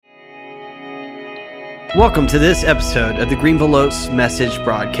Welcome to this episode of the Greenville Oaks Message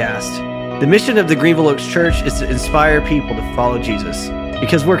Broadcast. The mission of the Greenville Oaks Church is to inspire people to follow Jesus,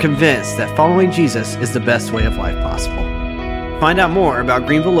 because we're convinced that following Jesus is the best way of life possible. Find out more about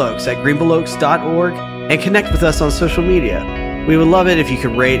Greenville Oaks at greenvilleoaks.org and connect with us on social media. We would love it if you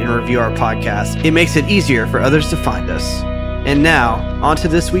could rate and review our podcast. It makes it easier for others to find us. And now, on to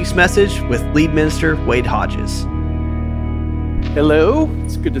this week's message with lead minister Wade Hodges. Hello,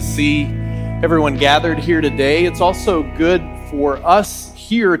 it's good to see everyone gathered here today. It's also good for us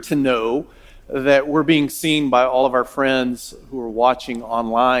here to know that we're being seen by all of our friends who are watching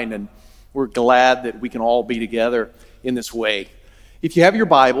online, and we're glad that we can all be together in this way. If you have your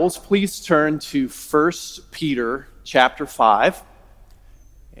Bibles, please turn to 1 Peter chapter 5,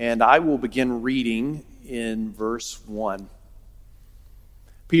 and I will begin reading in verse 1.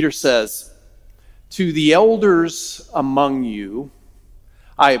 Peter says, "To the elders among you,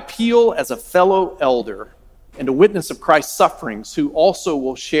 I appeal as a fellow elder and a witness of Christ's sufferings, who also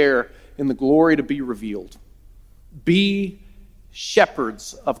will share in the glory to be revealed. Be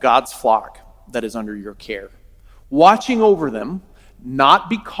shepherds of God's flock that is under your care, watching over them, not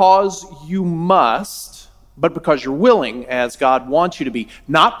because you must, but because you're willing, as God wants you to be,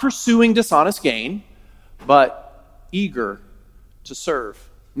 not pursuing dishonest gain, but eager to serve,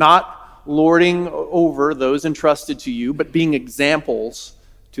 not lording over those entrusted to you, but being examples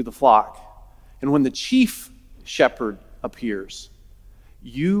to the flock. And when the chief shepherd appears,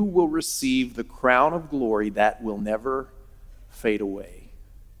 you will receive the crown of glory that will never fade away.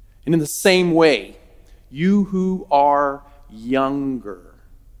 And in the same way, you who are younger,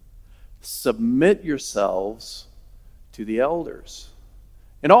 submit yourselves to the elders.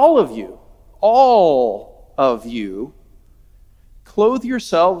 And all of you, clothe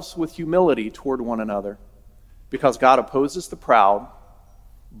yourselves with humility toward one another, because God opposes the proud,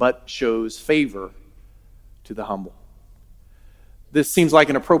 but shows favor to the humble." This seems like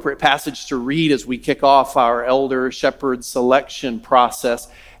an appropriate passage to read as we kick off our elder shepherd selection process,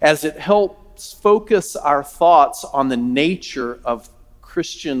 as it helps focus our thoughts on the nature of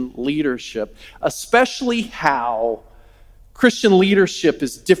Christian leadership, especially how Christian leadership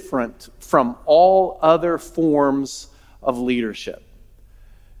is different from all other forms of leadership.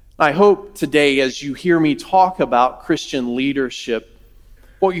 I hope today, as you hear me talk about Christian leadership,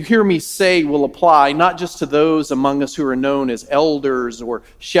 what you hear me say will apply not just to those among us who are known as elders or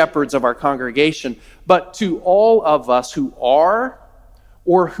shepherds of our congregation, but to all of us who are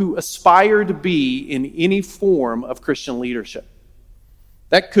or who aspire to be in any form of Christian leadership.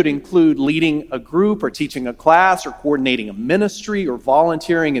 That could include leading a group or teaching a class or coordinating a ministry or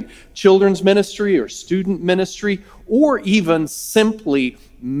volunteering in children's ministry or student ministry, or even simply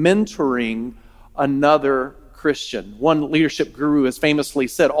mentoring another Christian. One leadership guru has famously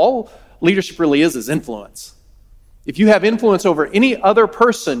said, all leadership really is influence. If you have influence over any other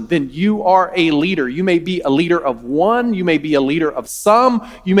person, then you are a leader. You may be a leader of one, you may be a leader of some,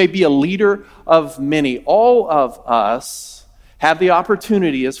 you may be a leader of many. All of us have the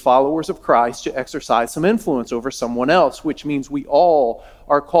opportunity as followers of Christ to exercise some influence over someone else, which means we all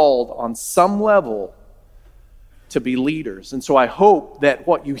are called on some level to be leaders. And so I hope that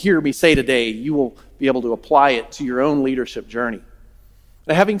what you hear me say today, you will be able to apply it to your own leadership journey.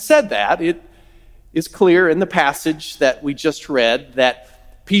 Now, having said that, it is clear in the passage that we just read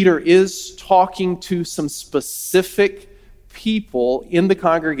that Peter is talking to some specific people in the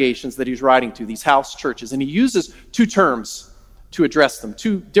congregations that he's writing to, these house churches. And he uses two terms to address them.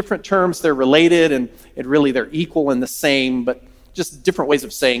 Two different terms. They're related and really they're equal and the same, but just different ways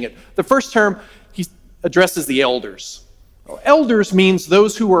of saying it. The first term, he addresses the elders. Well, elders means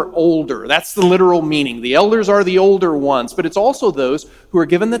those who are older. That's the literal meaning. The elders are the older ones, but it's also those who are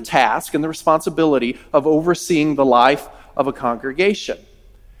given the task and the responsibility of overseeing the life of a congregation.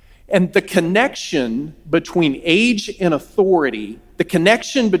 And the connection between age and authority,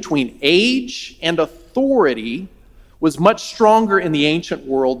 was much stronger in the ancient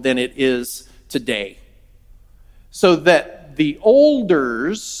world than it is today. So that the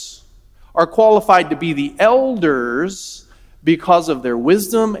elders are qualified to be the elders because of their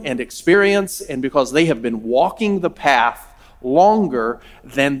wisdom and experience and because they have been walking the path longer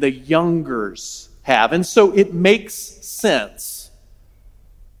than the youngers have. And so it makes sense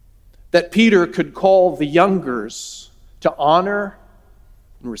that Peter could call the youngers to honor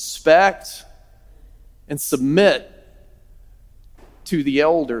and respect and submit to the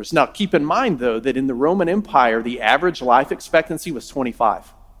elders. Now, keep in mind, though, that in the Roman Empire, the average life expectancy was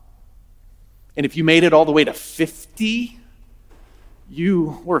 25. And if you made it all the way to 50,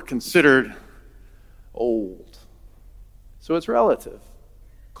 you were considered old. So it's relative.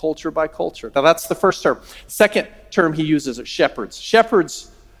 culture by culture. Now that's the first term. Second term he uses is shepherds.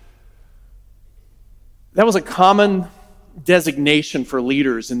 Shepherds, that was a common designation for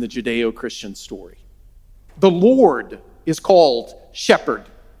leaders in the Judeo-Christian story. The Lord is called shepherd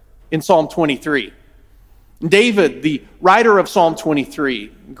in Psalm 23. David, the writer of Psalm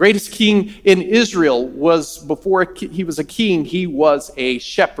 23, greatest king in Israel, was before he was a king, he was a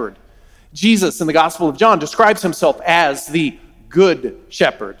shepherd. Jesus in the Gospel of John describes himself as the good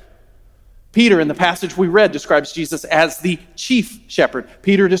shepherd. Peter, in the passage we read, describes Jesus as the chief shepherd.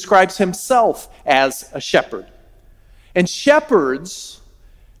 Peter describes himself as a shepherd. And shepherds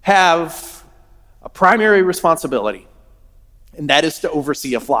have a primary responsibility, and that is to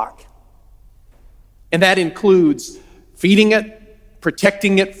oversee a flock. And that includes feeding it,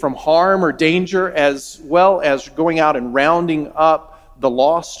 protecting it from harm or danger, as well as going out and rounding up the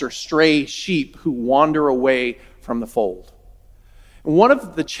lost or stray sheep who wander away from the fold. And one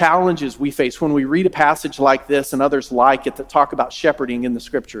of the challenges we face when we read a passage like this and others like it that talk about shepherding in the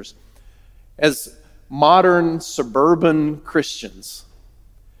scriptures, as modern suburban Christians,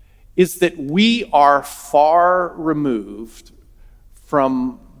 is that we are far removed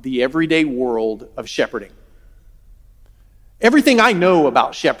from the everyday world of shepherding. Everything I know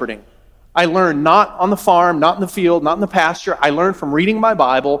about shepherding, I learned not on the farm, not in the field, not in the pasture. I learned from reading my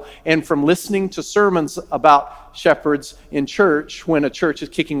Bible and from listening to sermons about shepherds in church when a church is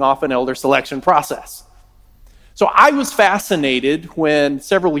kicking off an elder selection process. So I was fascinated when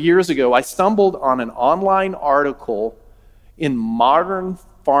several years ago I stumbled on an online article in Modern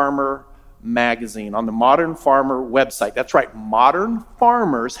Farmer magazine, on the Modern Farmer website. That's right, modern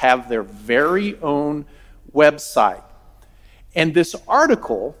farmers have their very own website. And this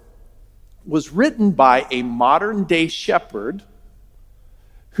article was written by a modern-day shepherd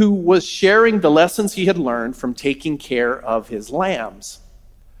who was sharing the lessons he had learned from taking care of his lambs.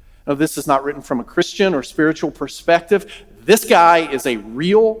 Now, this is not written from a Christian or spiritual perspective. This guy is a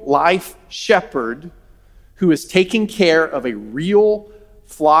real-life shepherd who is taking care of a real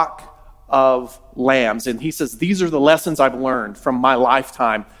flock of lambs. And he says, these are the lessons I've learned from my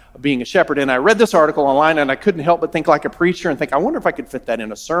lifetime of being a shepherd. And I read this article online and I couldn't help but think like a preacher and think, I wonder if I could fit that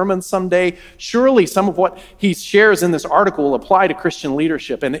in a sermon someday. Surely some of what he shares in this article will apply to Christian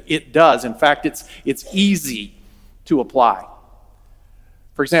leadership. And it does. In fact, it's easy to apply.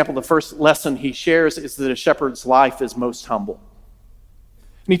 For example, the first lesson he shares is that a shepherd's life is most humble.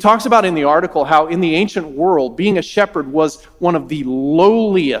 And he talks about in the article how in the ancient world, being a shepherd was one of the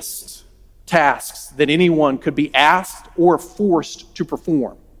lowliest tasks that anyone could be asked or forced to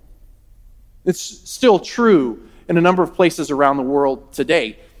perform. It's still true in a number of places around the world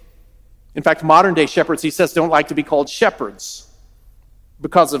today. In fact, modern-day shepherds, he says, don't like to be called shepherds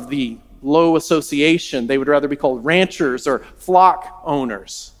because of the low association. They would rather be called ranchers or flock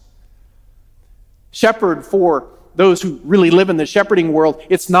owners. Shepherd, for those who really live in the shepherding world,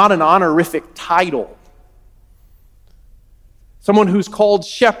 it's not an honorific title. Someone who's called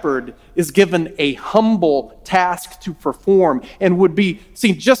shepherd is given a humble task to perform and would be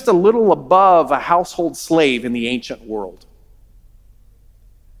seen just a little above a household slave in the ancient world.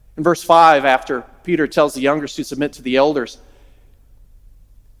 In verse 5, after Peter tells the youngers to submit to the elders,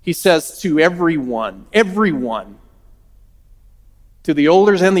 he says to everyone, to the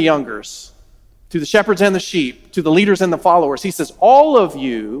elders and the youngers, to the shepherds and the sheep, to the leaders and the followers, he says, all of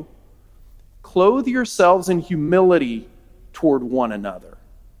you clothe yourselves in humility toward one another.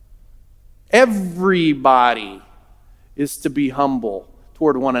 Everybody is to be humble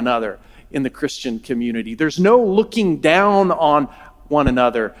toward one another in the Christian community. There's no looking down on one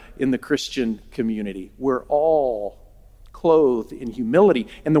another in the Christian community. We're all clothed in humility.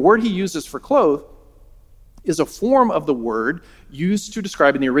 And the word he uses for clothe is a form of the word used to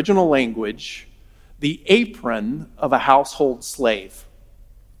describe in the original language the apron of a household slave.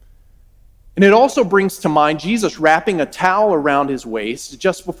 And it also brings to mind Jesus wrapping a towel around his waist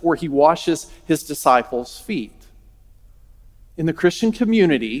just before he washes his disciples' feet. In the Christian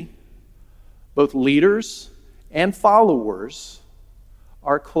community, both leaders and followers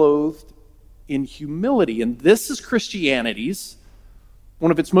are clothed in humility. And this is Christianity's,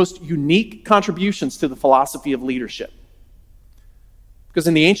 one of its most unique contributions to the philosophy of leadership. Because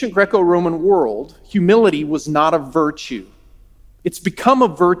in the ancient Greco-Roman world, humility was not a virtue. It's become a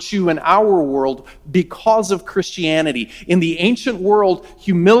virtue in our world because of Christianity. In the ancient world,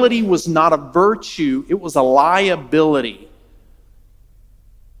 humility was not a virtue, it was a liability.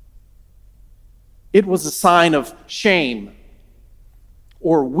 It was a sign of shame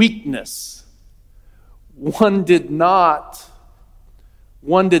or weakness. One did not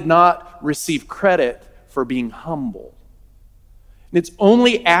receive credit for being humble. And it's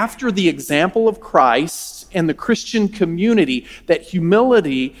only after the example of Christ and the Christian community that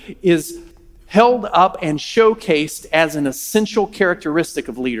humility is held up and showcased as an essential characteristic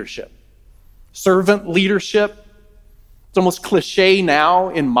of leadership. Servant leadership, it's almost cliche now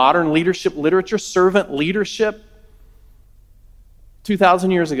in modern leadership literature, servant leadership.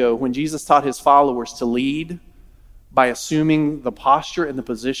 2,000 years ago, when Jesus taught his followers to lead by assuming the posture and the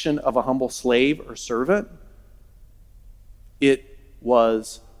position of a humble slave or servant, it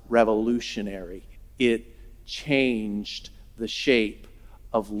was revolutionary. It changed the shape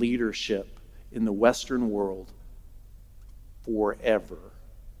of leadership in the Western world forever.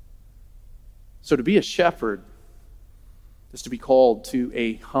 So to be a shepherd is to be called to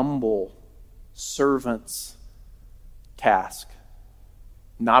a humble servant's task,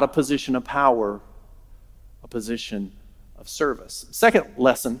 not a position of power, a position of service. Second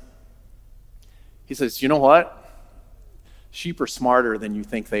lesson, he says, you know what? Sheep are smarter than you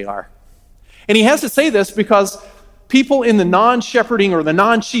think they are. And he has to say this because people in the non-shepherding or the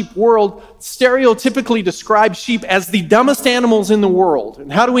non-sheep world stereotypically describe sheep as the dumbest animals in the world.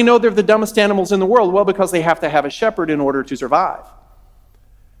 And how do we know they're the dumbest animals in the world? Well, because they have to have a shepherd in order to survive.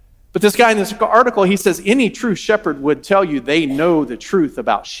 But this guy in this article, he says any true shepherd would tell you they know the truth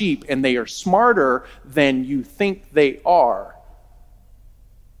about sheep and they are smarter than you think they are.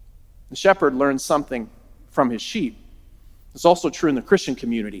 The shepherd learns something from his sheep. It's also true in the Christian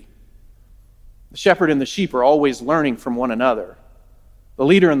community. The shepherd and the sheep are always learning from one another. The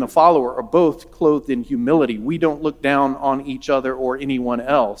leader and the follower are both clothed in humility. We don't look down on each other or anyone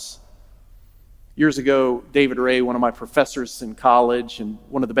else. Years ago, David Ray, one of my professors in college and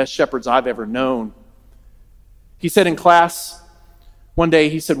one of the best shepherds I've ever known, he said in class one day,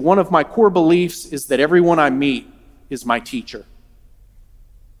 he said, one of my core beliefs is that everyone I meet is my teacher.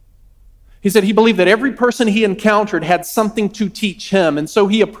 He said he believed that every person he encountered had something to teach him, and so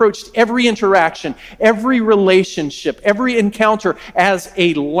he approached every interaction, every relationship, every encounter as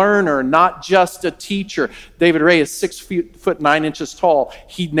a learner, not just a teacher. David Ray is 6'9" tall.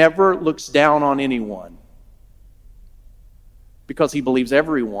 He never looks down on anyone because he believes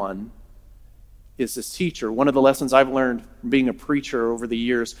everyone is his teacher. One of the lessons I've learned from being a preacher over the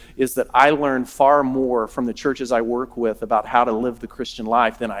years is that I learn far more from the churches I work with about how to live the Christian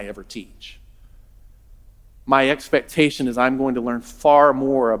life than I ever teach. My expectation is I'm going to learn far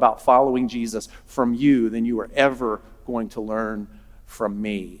more about following Jesus from you than you are ever going to learn from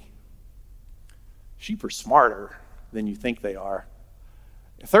me. Sheep are smarter than you think they are.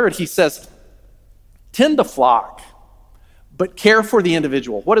 Third, he says, tend the flock, but care for the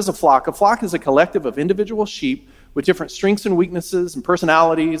individual. What is a flock? A flock is a collective of individual sheep with different strengths and weaknesses and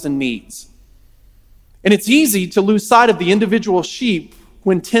personalities and needs. And it's easy to lose sight of the individual sheep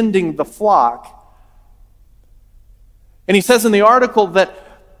when tending the flock. And he says in the article that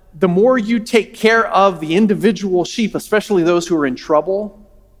the more you take care of the individual sheep, especially those who are in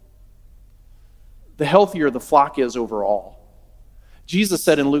trouble, the healthier the flock is overall. Jesus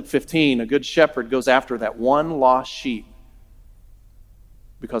said in Luke 15, a good shepherd goes after that one lost sheep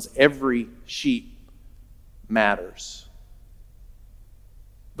because every sheep matters.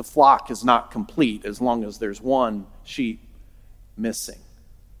 The flock is not complete as long as there's one sheep missing.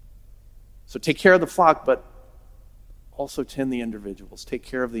 So take care of the flock, but also tend the individuals. Take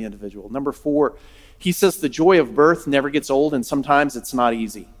care of the individual. Number 4, he says the joy of birth never gets old, and sometimes it's not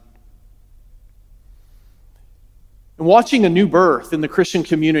easy. And watching a new birth in the Christian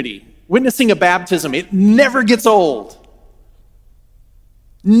community, witnessing a baptism, it never gets old.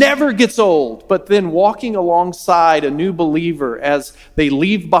 Never gets old. But then walking alongside a new believer as they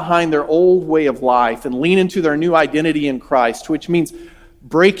leave behind their old way of life and lean into their new identity in Christ, which means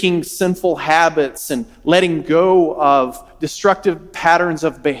breaking sinful habits and letting go of destructive patterns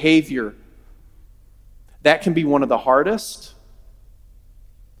of behavior. That can be one of the hardest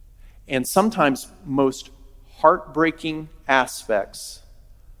and sometimes most heartbreaking aspects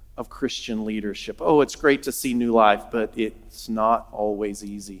of Christian leadership. Oh, it's great to see new life, but it's not always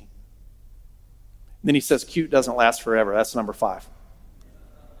easy. And then he says, cute doesn't last forever. That's number 5.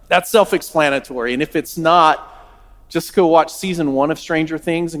 That's self-explanatory. And if it's not, just go watch season 1 of Stranger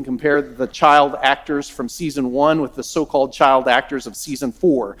Things and compare the child actors from season 1 with the so-called child actors of season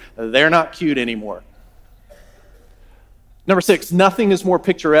 4. They're not cute anymore. Number 6, nothing is more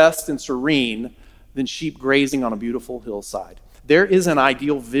picturesque and serene than sheep grazing on a beautiful hillside. There is an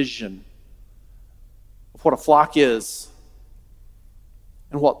ideal vision of what a flock is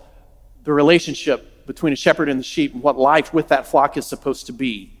and what the relationship between a shepherd and the sheep and what life with that flock is supposed to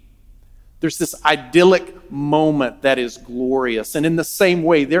be. There's this idyllic moment that is glorious. And in the same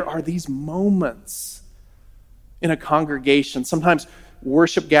way, there are these moments in a congregation, sometimes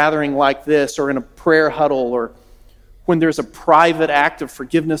worship gathering like this, or in a prayer huddle, or when there's a private act of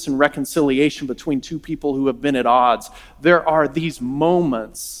forgiveness and reconciliation between two people who have been at odds. There are these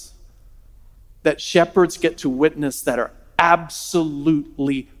moments that shepherds get to witness that are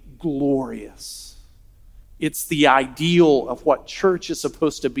absolutely glorious. It's the ideal of what church is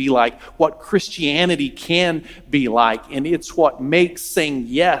supposed to be like, what Christianity can be like, and it's what makes saying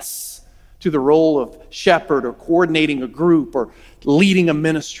yes to the role of shepherd or coordinating a group or leading a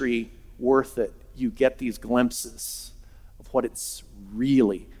ministry worth it. You get these glimpses of what it's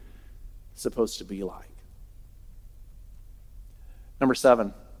really supposed to be like. Number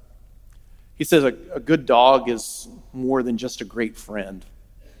 7, he says a good dog is more than just a great friend.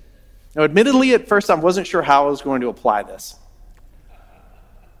 Now, admittedly, at first I wasn't sure how I was going to apply this.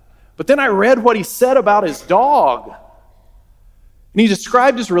 But then I read what he said about his dog. And he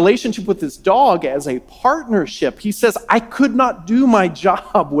described his relationship with his dog as a partnership. He says, I could not do my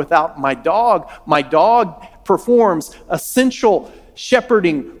job without my dog. My dog performs essential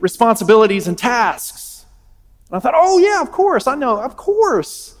shepherding responsibilities and tasks. And I thought, oh yeah, of course, I know, of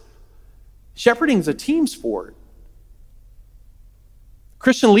course. Shepherding is a team sport.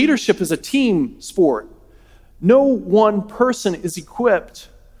 Christian leadership is a team sport. No one person is equipped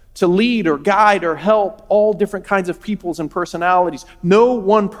to lead or guide or help all different kinds of peoples and personalities. No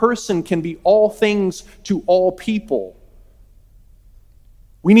one person can be all things to all people.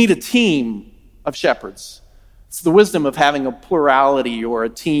 We need a team of shepherds. It's the wisdom of having a plurality or a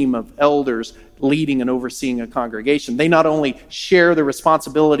team of elders leading and overseeing a congregation. They not only share the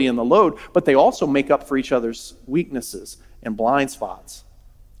responsibility and the load, but they also make up for each other's weaknesses and blind spots.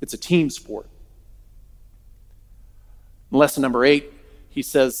 It's a team sport. In lesson number 8, he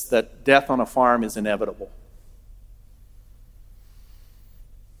says that death on a farm is inevitable.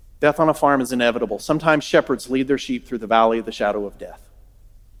 Death on a farm is inevitable. Sometimes shepherds lead their sheep through the valley of the shadow of death.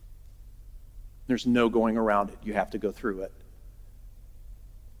 There's no going around it. You have to go through it.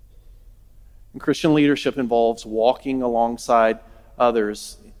 And Christian leadership involves walking alongside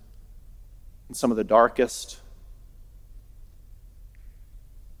others in some of the darkest,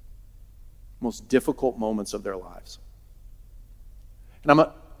 most difficult moments of their lives. And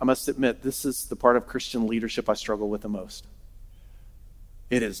I must admit, this is the part of Christian leadership I struggle with the most.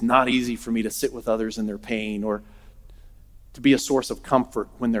 It is not easy for me to sit with others in their pain or to be a source of comfort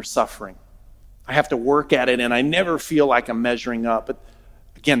when they're suffering. I have to work at it, and I never feel like I'm measuring up. But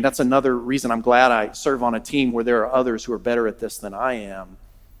again, that's another reason I'm glad I serve on a team where there are others who are better at this than I am.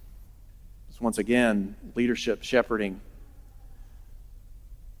 So once again, leadership, shepherding,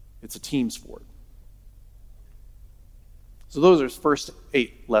 it's a team sport. So those are his first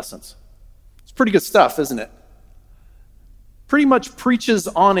 8 lessons. It's pretty good stuff, isn't it? Pretty much preaches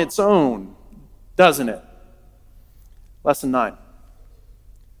on its own, doesn't it? Lesson 9.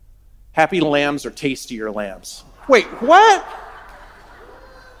 Happy lambs are tastier lambs. Wait, what?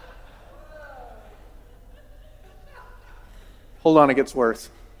 Hold on, it gets worse.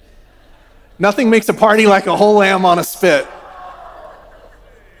 Nothing makes a party like a whole lamb on a spit.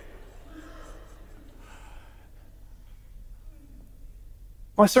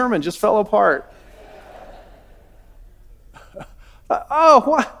 My sermon just fell apart. Oh,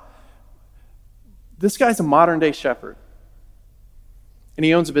 what? This guy's a modern day shepherd. And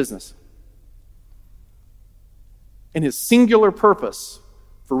he owns a business. And his singular purpose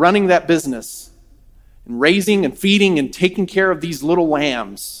for running that business and raising and feeding and taking care of these little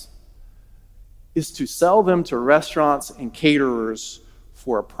lambs is to sell them to restaurants and caterers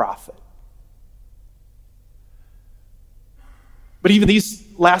for a profit. But even these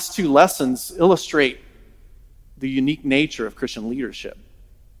last 2 lessons illustrate the unique nature of Christian leadership.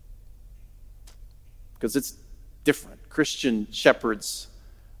 Because it's different. Christian shepherds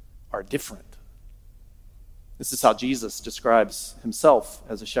are different. This is how Jesus describes himself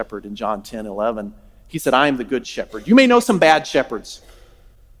as a shepherd in John 10:11. He said, I am the good shepherd. You may know some bad shepherds.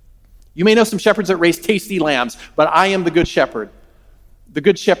 You may know some shepherds that raise tasty lambs, but I am the good shepherd. The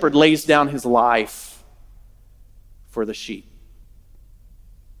good shepherd lays down his life for the sheep.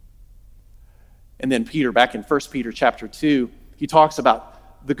 And then Peter, back in 1 Peter chapter 2, he talks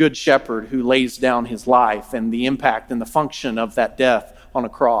about the good shepherd who lays down his life and the impact and the function of that death on a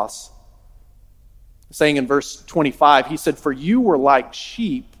cross. Saying in verse 25, he said, for you were like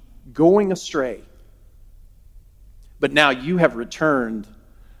sheep going astray, but now you have returned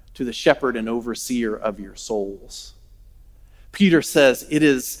to the shepherd and overseer of your souls. Peter says it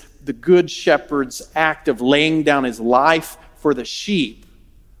is the good shepherd's act of laying down his life for the sheep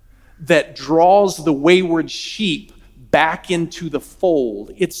that draws the wayward sheep back into the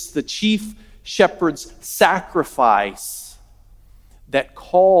fold. It's the chief shepherd's sacrifice that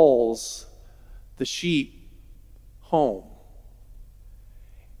calls the sheep home.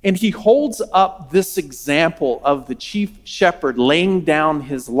 And he holds up this example of the chief shepherd laying down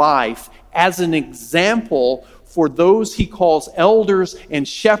his life as an example for those he calls elders and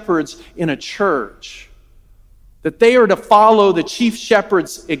shepherds in a church, that they are to follow the chief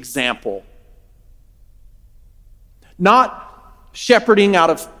shepherd's example. Not shepherding out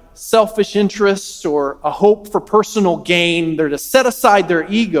of selfish interests or a hope for personal gain. They're to set aside their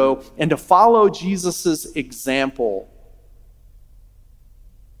ego and to follow Jesus' example.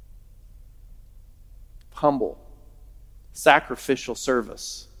 Humble, sacrificial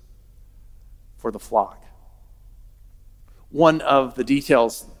service for the flock. One of the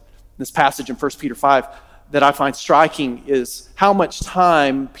details in this passage in 1 Peter 5 that I find striking is how much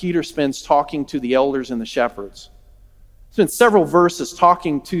time Peter spends talking to the elders and the shepherds. He spends several verses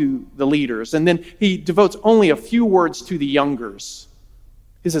talking to the leaders, and then he devotes only a few words to the youngers.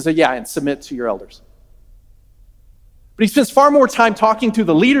 He says, and submit to your elders. But he spends far more time talking to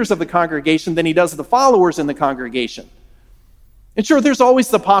the leaders of the congregation than he does the followers in the congregation. And sure, there's always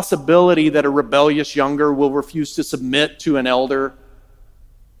the possibility that a rebellious younger will refuse to submit to an elder.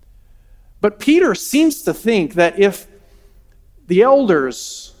 But Peter seems to think that if the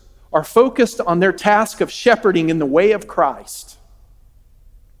elders are focused on their task of shepherding in the way of Christ,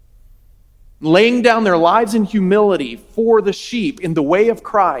 laying down their lives in humility for the sheep in the way of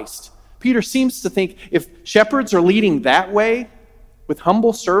Christ, Peter seems to think if shepherds are leading that way with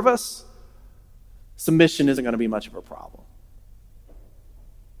humble service, submission isn't going to be much of a problem.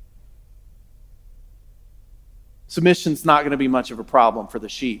 Submission's not going to be much of a problem for the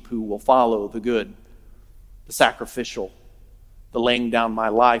sheep who will follow the good, the sacrificial, the laying down my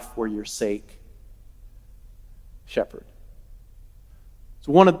life for your sake shepherd.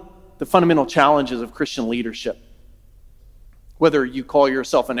 So one of the fundamental challenges of Christian leadership, whether you call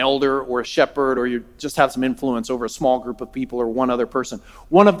yourself an elder or a shepherd or you just have some influence over a small group of people or one other person,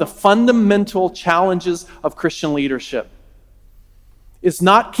 one of the fundamental challenges of Christian leadership is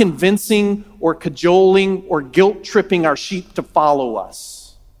not convincing or cajoling or guilt-tripping our sheep to follow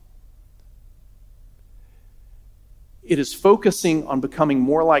us. It is focusing on becoming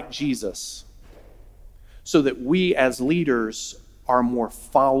more like Jesus so that we as leaders are more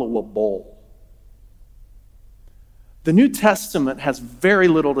followable. The New Testament has very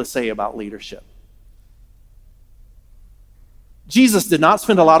little to say about leadership. Jesus did not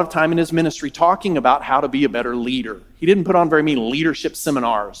spend a lot of time in his ministry talking about how to be a better leader. He didn't put on very many leadership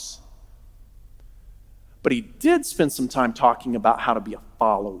seminars. But he did spend some time talking about how to be a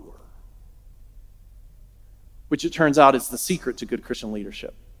follower, which it turns out is the secret to good Christian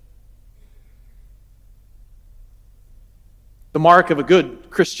leadership. The mark of a good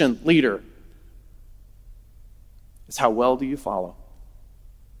Christian leader is how well do you follow?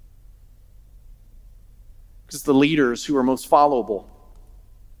 Because the leaders who are most followable,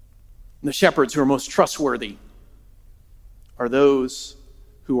 and the shepherds who are most trustworthy, are those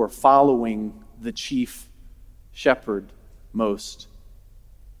who are following the chief shepherd most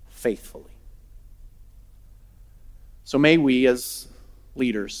faithfully. So may we as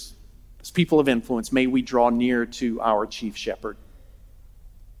leaders, as people of influence, may we draw near to our chief shepherd.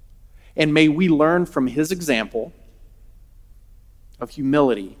 And may we learn from his example of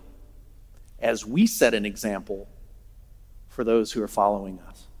humility as we set an example for those who are following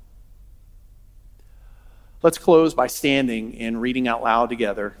us. Let's close by standing and reading out loud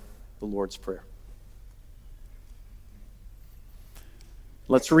together the Lord's Prayer.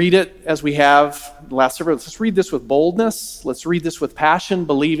 Let's read it as we have the last several. Let's read this with boldness. Let's read this with passion,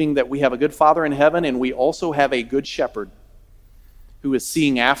 believing that we have a good Father in heaven and we also have a good shepherd who is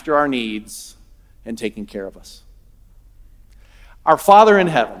seeing after our needs and taking care of us. Our Father in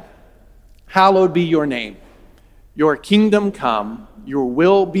heaven, hallowed be your name. Your kingdom come, your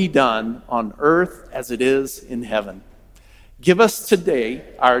will be done on earth as it is in heaven. Give us today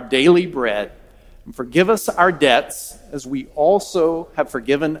our daily bread, and forgive us our debts as we also have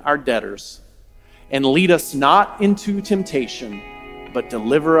forgiven our debtors. And lead us not into temptation, but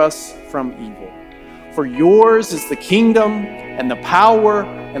deliver us from evil. For yours is the kingdom and the power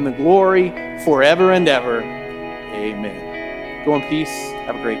and the glory forever and ever. Amen. Go in peace.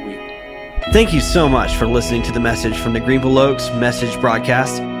 Have a great week. Thank you so much for listening to the message from the Greenville Oaks Message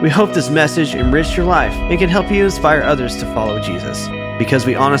Broadcast. We hope this message enriched your life and can help you inspire others to follow Jesus, because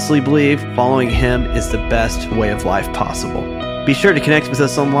we honestly believe following him is the best way of life possible. Be sure to connect with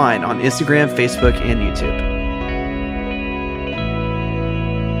us online on Instagram, Facebook, and YouTube.